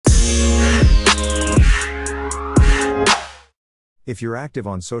If you're active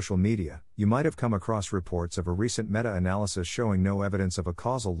on social media, you might have come across reports of a recent meta-analysis showing no evidence of a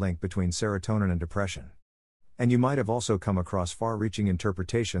causal link between serotonin and depression. And you might have also come across far-reaching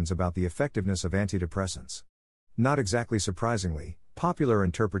interpretations about the effectiveness of antidepressants. Not exactly surprisingly, popular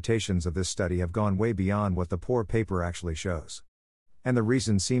interpretations of this study have gone way beyond what the poor paper actually shows. And the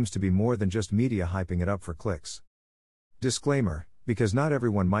reason seems to be more than just media hyping it up for clicks. Disclaimer: because not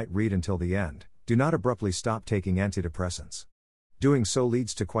everyone might read until the end, do not abruptly stop taking antidepressants. Doing so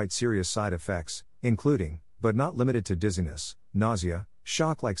leads to quite serious side effects, including, but not limited to dizziness, nausea,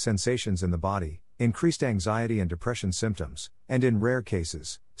 shock-like sensations in the body, increased anxiety and depression symptoms, and in rare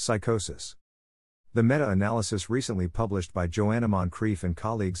cases, psychosis. The meta-analysis recently published by Joanna Moncrief and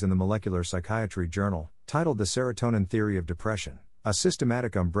colleagues in the Molecular Psychiatry Journal, titled The Serotonin Theory of Depression, a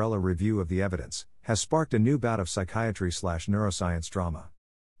systematic umbrella review of the evidence, has sparked a new bout of psychiatry/neuroscience drama.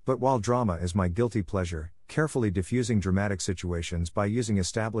 But while drama is my guilty pleasure, carefully diffusing dramatic situations by using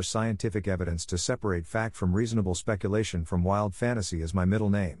established scientific evidence to separate fact from reasonable speculation from wild fantasy is my middle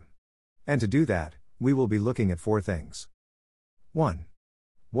name. And to do that, we will be looking at 4 things. 1.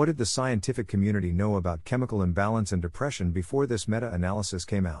 What did the scientific community know about chemical imbalance and depression before this meta-analysis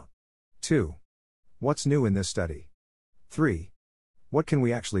came out? 2. What's new in this study? 3. What can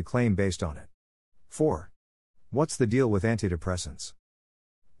we actually claim based on it? 4. What's the deal with antidepressants?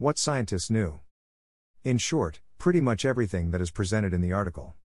 What scientists knew? In short, pretty much everything that is presented in the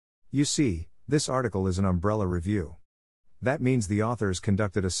article. You see, this article is an umbrella review. That means the authors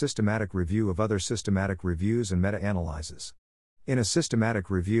conducted a systematic review of other systematic reviews and meta-analyses. In a systematic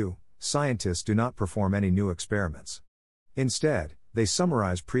review, scientists do not perform any new experiments. Instead, they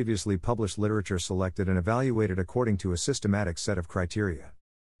summarize previously published literature selected and evaluated according to a systematic set of criteria.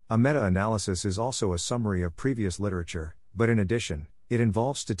 A meta-analysis is also a summary of previous literature, but in addition, it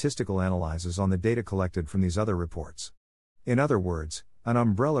involves statistical analyses on the data collected from these other reports. In other words, an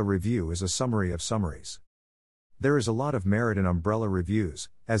umbrella review is a summary of summaries. There is a lot of merit in umbrella reviews,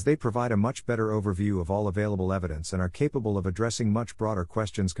 as they provide a much better overview of all available evidence and are capable of addressing much broader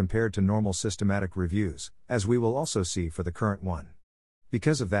questions compared to normal systematic reviews, as we will also see for the current one.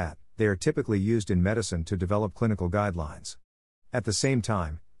 Because of that, they are typically used in medicine to develop clinical guidelines. At the same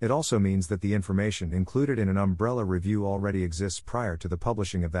time, it also means that the information included in an umbrella review already exists prior to the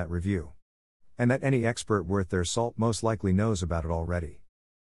publishing of that review. And that any expert worth their salt most likely knows about it already.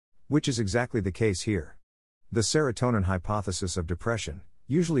 Which is exactly the case here. The serotonin hypothesis of depression,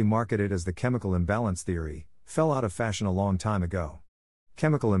 usually marketed as the chemical imbalance theory, fell out of fashion a long time ago.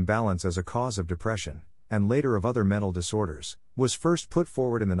 Chemical imbalance as a cause of depression, and later of other mental disorders, was first put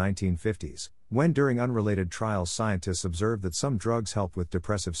forward in the 1950s, when during unrelated trials scientists observed that some drugs help with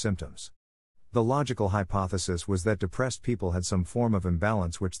depressive symptoms. The logical hypothesis was that depressed people had some form of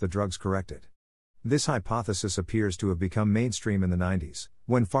imbalance which the drugs corrected. This hypothesis appears to have become mainstream in the 90s,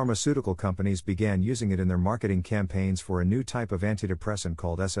 when pharmaceutical companies began using it in their marketing campaigns for a new type of antidepressant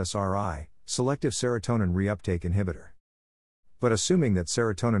called SSRI, selective serotonin reuptake inhibitor. But assuming that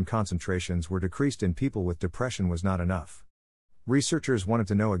serotonin concentrations were decreased in people with depression was not enough. Researchers wanted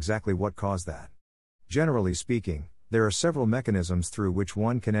to know exactly what caused that. Generally speaking, there are several mechanisms through which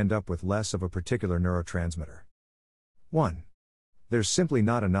one can end up with less of a particular neurotransmitter. 1. There's simply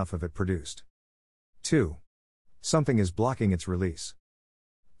not enough of it produced. 2. Something is blocking its release.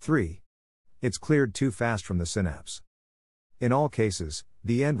 3. It's cleared too fast from the synapse. In all cases,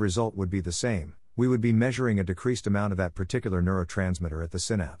 the end result would be the same: we would be measuring a decreased amount of that particular neurotransmitter at the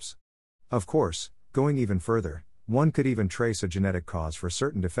synapse. Of course, going even further, one could even trace a genetic cause for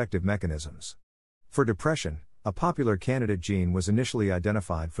certain defective mechanisms. For depression, a popular candidate gene was initially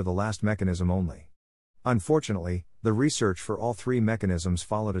identified for the last mechanism only. Unfortunately, the research for all 3 mechanisms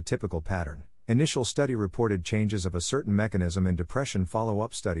followed a typical pattern. Initial study reported changes of a certain mechanism in depression.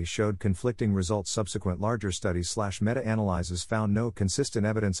 Follow-up studies showed conflicting results. Subsequent larger studies/meta-analyses found no consistent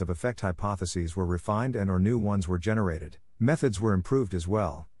evidence of effect. Hypotheses were refined and/or new ones were generated. Methods were improved as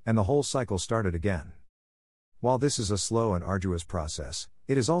well, and the whole cycle started again. While this is a slow and arduous process,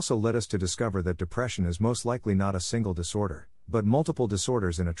 it has also led us to discover that depression is most likely not a single disorder, but multiple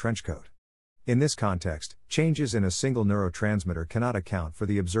disorders in a trenchcoat. In this context, changes in a single neurotransmitter cannot account for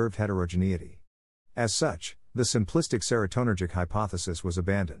the observed heterogeneity. As such, the simplistic serotonergic hypothesis was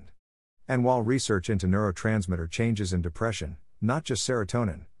abandoned. And while research into neurotransmitter changes in depression, not just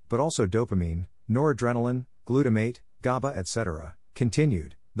serotonin, but also dopamine, noradrenaline, glutamate, GABA, etc.,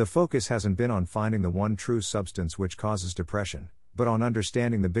 continued, the focus hasn't been on finding the one true substance which causes depression, but on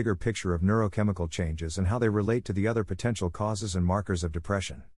understanding the bigger picture of neurochemical changes and how they relate to the other potential causes and markers of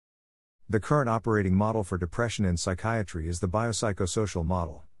depression. The current operating model for depression in psychiatry is the biopsychosocial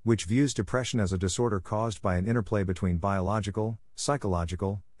model, which views depression as a disorder caused by an interplay between biological,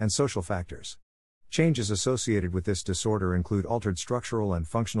 psychological, and social factors. Changes associated with this disorder include altered structural and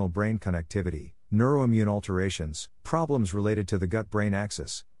functional brain connectivity, neuroimmune alterations, problems related to the gut-brain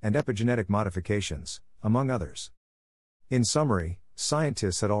axis, and epigenetic modifications, among others. In summary,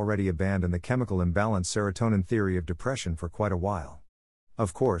 scientists had already abandoned the chemical imbalance serotonin theory of depression for quite a while.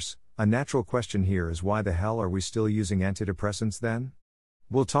 Of course, a natural question here is, why the hell are we still using antidepressants then?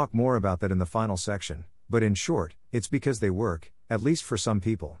 We'll talk more about that in the final section, but in short, it's because they work, at least for some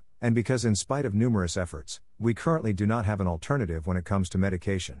people, and because in spite of numerous efforts, we currently do not have an alternative when it comes to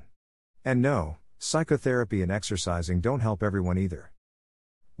medication. And no, psychotherapy and exercising don't help everyone either.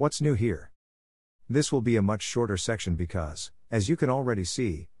 What's new here? This will be a much shorter section because, as you can already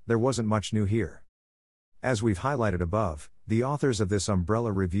see, there wasn't much new here. As we've highlighted above, the authors of this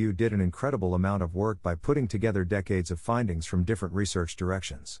umbrella review did an incredible amount of work by putting together decades of findings from different research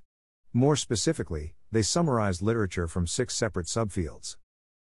directions. More specifically, they summarized literature from 6 separate subfields.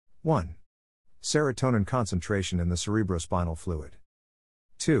 1. Serotonin concentration in the cerebrospinal fluid.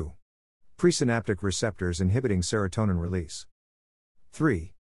 2. Presynaptic receptors inhibiting serotonin release.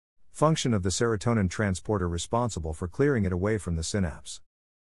 3. Function of the serotonin transporter responsible for clearing it away from the synapse.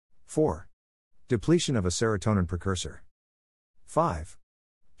 4. Depletion of a serotonin precursor. 5.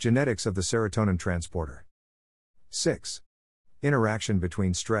 Genetics of the serotonin transporter. 6. Interaction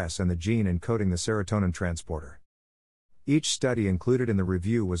between stress and the gene encoding the serotonin transporter. Each study included in the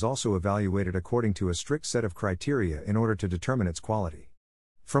review was also evaluated according to a strict set of criteria in order to determine its quality.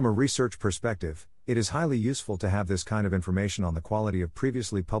 From a research perspective, it is highly useful to have this kind of information on the quality of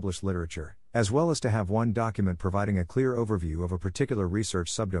previously published literature, as well as to have one document providing a clear overview of a particular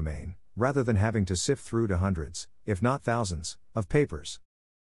research subdomain, rather than having to sift through to hundreds, if not thousands, of papers.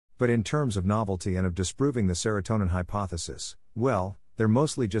 But in terms of novelty and of disproving the serotonin hypothesis, well, they're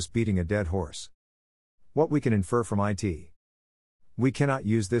mostly just beating a dead horse. What we can infer from it. We cannot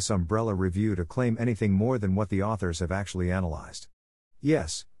use this umbrella review to claim anything more than what the authors have actually analyzed.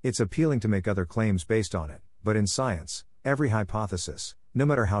 Yes, it's appealing to make other claims based on it, but in science, every hypothesis, no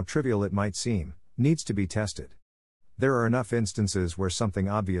matter how trivial it might seem, needs to be tested. There are enough instances where something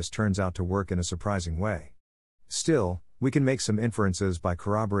obvious turns out to work in a surprising way. Still, we can make some inferences by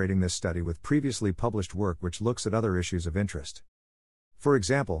corroborating this study with previously published work which looks at other issues of interest. For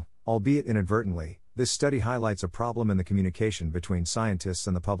example, albeit inadvertently, this study highlights a problem in the communication between scientists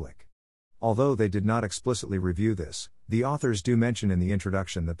and the public. Although they did not explicitly review this, the authors do mention in the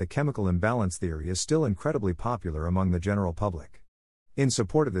introduction that the chemical imbalance theory is still incredibly popular among the general public. In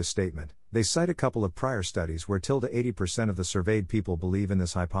support of this statement, they cite a couple of prior studies where 80% of the surveyed people believe in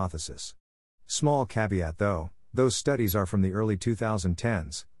this hypothesis. Small caveat though, those studies are from the early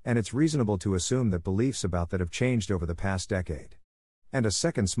 2010s, and it's reasonable to assume that beliefs about that have changed over the past decade. And a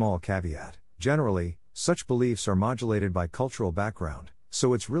second small caveat, generally, such beliefs are modulated by cultural background,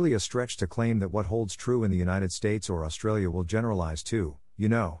 so it's really a stretch to claim that what holds true in the United States or Australia will generalize to,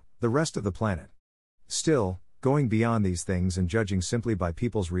 the rest of the planet. Still, going beyond these things and judging simply by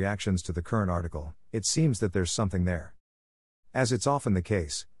people's reactions to the current article, it seems that there's something there. As it's often the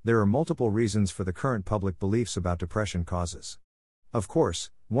case, there are multiple reasons for the current public beliefs about depression causes. Of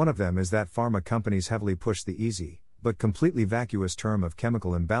course, one of them is that pharma companies heavily push the easy, but completely vacuous term of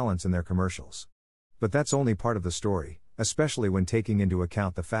chemical imbalance in their commercials. But that's only part of the story, especially when taking into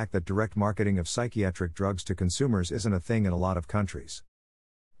account the fact that direct marketing of psychiatric drugs to consumers isn't a thing in a lot of countries.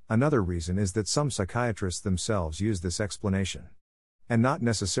 Another reason is that some psychiatrists themselves use this explanation. And not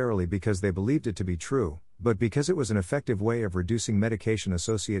necessarily because they believed it to be true, but because it was an effective way of reducing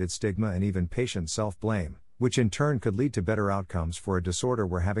medication-associated stigma and even patient self-blame, which in turn could lead to better outcomes for a disorder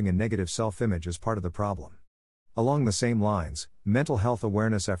where having a negative self-image is part of the problem. Along the same lines, mental health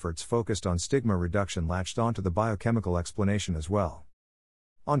awareness efforts focused on stigma reduction latched onto the biochemical explanation as well.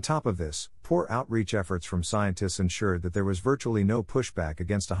 On top of this, poor outreach efforts from scientists ensured that there was virtually no pushback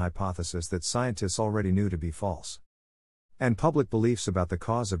against a hypothesis that scientists already knew to be false. And public beliefs about the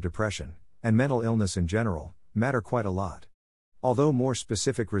cause of depression, and mental illness in general, matter quite a lot. Although more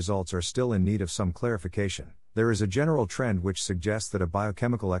specific results are still in need of some clarification, there is a general trend which suggests that a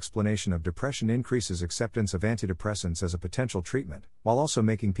biochemical explanation of depression increases acceptance of antidepressants as a potential treatment, while also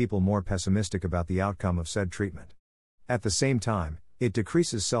making people more pessimistic about the outcome of said treatment. At the same time, it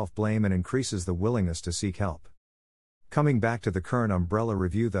decreases self-blame and increases the willingness to seek help. Coming back to the current umbrella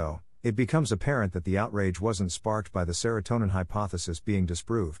review though, it becomes apparent that the outrage wasn't sparked by the serotonin hypothesis being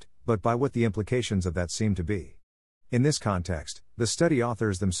disproved, but by what the implications of that seem to be. In this context, the study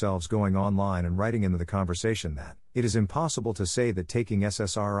authors themselves going online and writing into the conversation that it is impossible to say that taking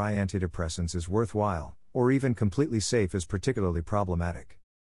SSRI antidepressants is worthwhile, or even completely safe is particularly problematic.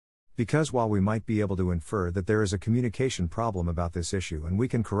 Because while we might be able to infer that there is a communication problem about this issue and we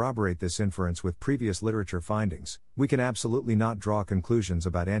can corroborate this inference with previous literature findings, we can absolutely not draw conclusions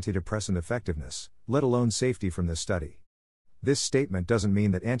about antidepressant effectiveness, let alone safety from this study. This statement doesn't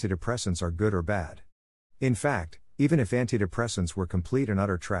mean that antidepressants are good or bad. In fact, even if antidepressants were complete and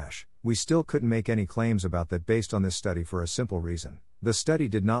utter trash, we still couldn't make any claims about that based on this study for a simple reason. The study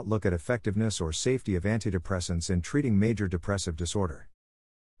did not look at effectiveness or safety of antidepressants in treating major depressive disorder.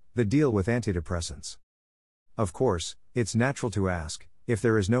 The deal with antidepressants. Of course, it's natural to ask, if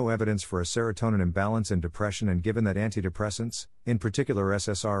there is no evidence for a serotonin imbalance in depression and given that antidepressants, in particular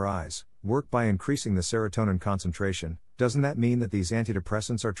SSRIs, work by increasing the serotonin concentration, doesn't that mean that these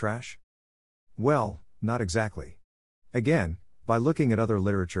antidepressants are trash? Well, not exactly. Again, by looking at other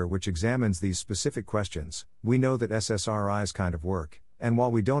literature which examines these specific questions, we know that SSRIs kind of work, and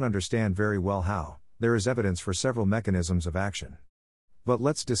while we don't understand very well how, there is evidence for several mechanisms of action. But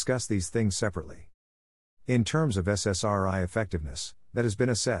let's discuss these things separately. In terms of SSRI effectiveness, that has been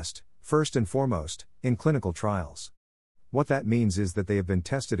assessed, first and foremost, in clinical trials. What that means is that they have been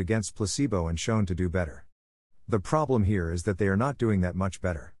tested against placebo and shown to do better. The problem here is that they are not doing that much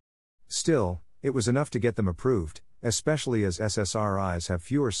better. Still, it was enough to get them approved, especially as SSRIs have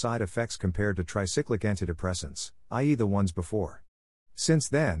fewer side effects compared to tricyclic antidepressants, i.e. the ones before. Since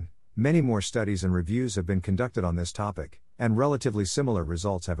then, many more studies and reviews have been conducted on this topic, and relatively similar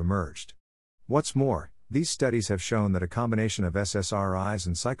results have emerged. What's more, these studies have shown that a combination of SSRIs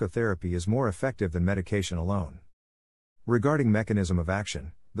and psychotherapy is more effective than medication alone. Regarding mechanism of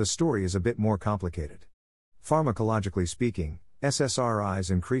action, the story is a bit more complicated. Pharmacologically speaking,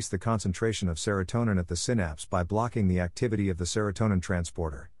 SSRIs increase the concentration of serotonin at the synapse by blocking the activity of the serotonin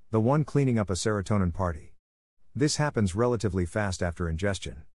transporter, the one cleaning up a serotonin party. This happens relatively fast after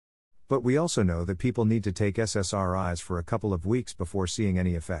ingestion. But we also know that people need to take SSRIs for a couple of weeks before seeing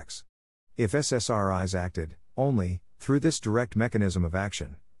any effects. If SSRIs acted, only, through this direct mechanism of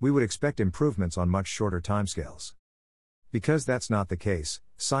action, we would expect improvements on much shorter timescales. Because that's not the case,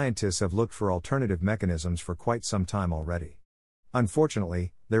 scientists have looked for alternative mechanisms for quite some time already.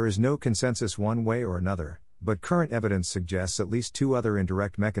 Unfortunately, there is no consensus one way or another, but current evidence suggests at least two other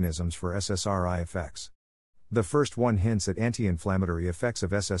indirect mechanisms for SSRI effects. The first one hints at anti-inflammatory effects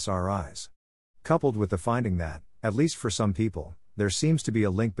of SSRIs. Coupled with the finding that, at least for some people, there seems to be a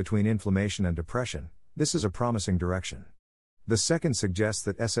link between inflammation and depression, this is a promising direction. The second suggests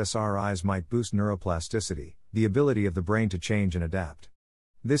that SSRIs might boost neuroplasticity, the ability of the brain to change and adapt.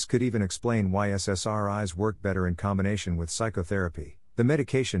 This could even explain why SSRIs work better in combination with psychotherapy. The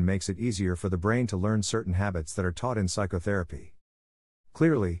medication makes it easier for the brain to learn certain habits that are taught in psychotherapy.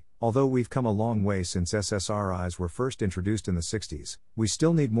 Clearly, although we've come a long way since SSRIs were first introduced in the 60s, we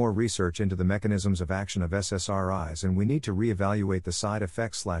still need more research into the mechanisms of action of SSRIs, and we need to reevaluate the side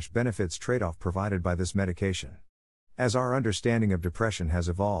effects/benefits trade-off provided by this medication. As our understanding of depression has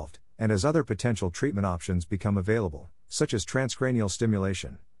evolved, and as other potential treatment options become available, such as transcranial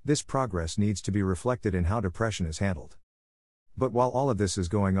stimulation, this progress needs to be reflected in how depression is handled. But while all of this is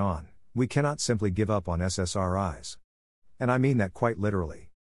going on, we cannot simply give up on SSRIs. And I mean that quite literally.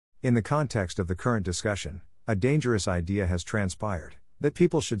 In the context of the current discussion, a dangerous idea has transpired, that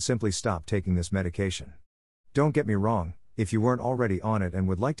people should simply stop taking this medication. Don't get me wrong, if you weren't already on it and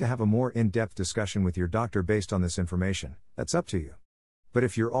would like to have a more in-depth discussion with your doctor based on this information, that's up to you. But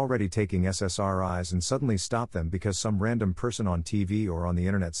if you're already taking SSRIs and suddenly stop them because some random person on TV or on the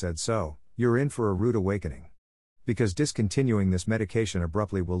internet said so, you're in for a rude awakening. Because discontinuing this medication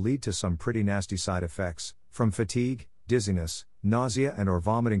abruptly will lead to some pretty nasty side effects, from fatigue, dizziness, nausea and/or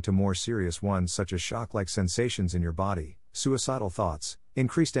vomiting to more serious ones such as shock-like sensations in your body, suicidal thoughts,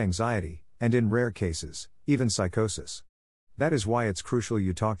 increased anxiety, and in rare cases, even psychosis. That is why it's crucial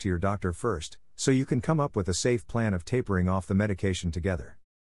you talk to your doctor first, so you can come up with a safe plan of tapering off the medication together.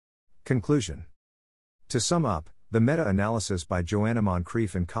 Conclusion. To sum up, the meta-analysis by Joanna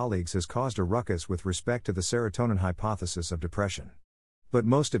Moncrief and colleagues has caused a ruckus with respect to the serotonin hypothesis of depression. But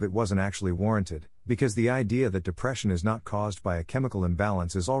most of it wasn't actually warranted, because the idea that depression is not caused by a chemical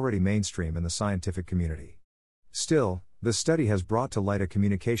imbalance is already mainstream in the scientific community. Still, the study has brought to light a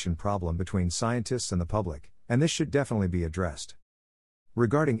communication problem between scientists and the public, and this should definitely be addressed.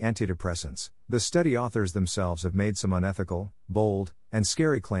 Regarding antidepressants, the study authors themselves have made some unethical, bold, and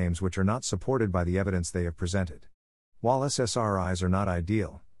scary claims which are not supported by the evidence they have presented. While SSRIs are not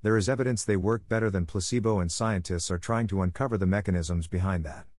ideal, there is evidence they work better than placebo, and scientists are trying to uncover the mechanisms behind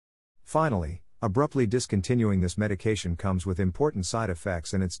that. Finally, abruptly discontinuing this medication comes with important side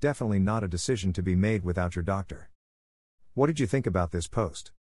effects, and it's definitely not a decision to be made without your doctor. What did you think about this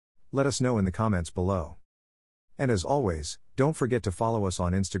post? Let us know in the comments below. And as always, don't forget to follow us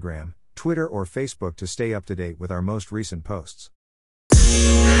on Instagram, Twitter, or Facebook to stay up to date with our most recent posts.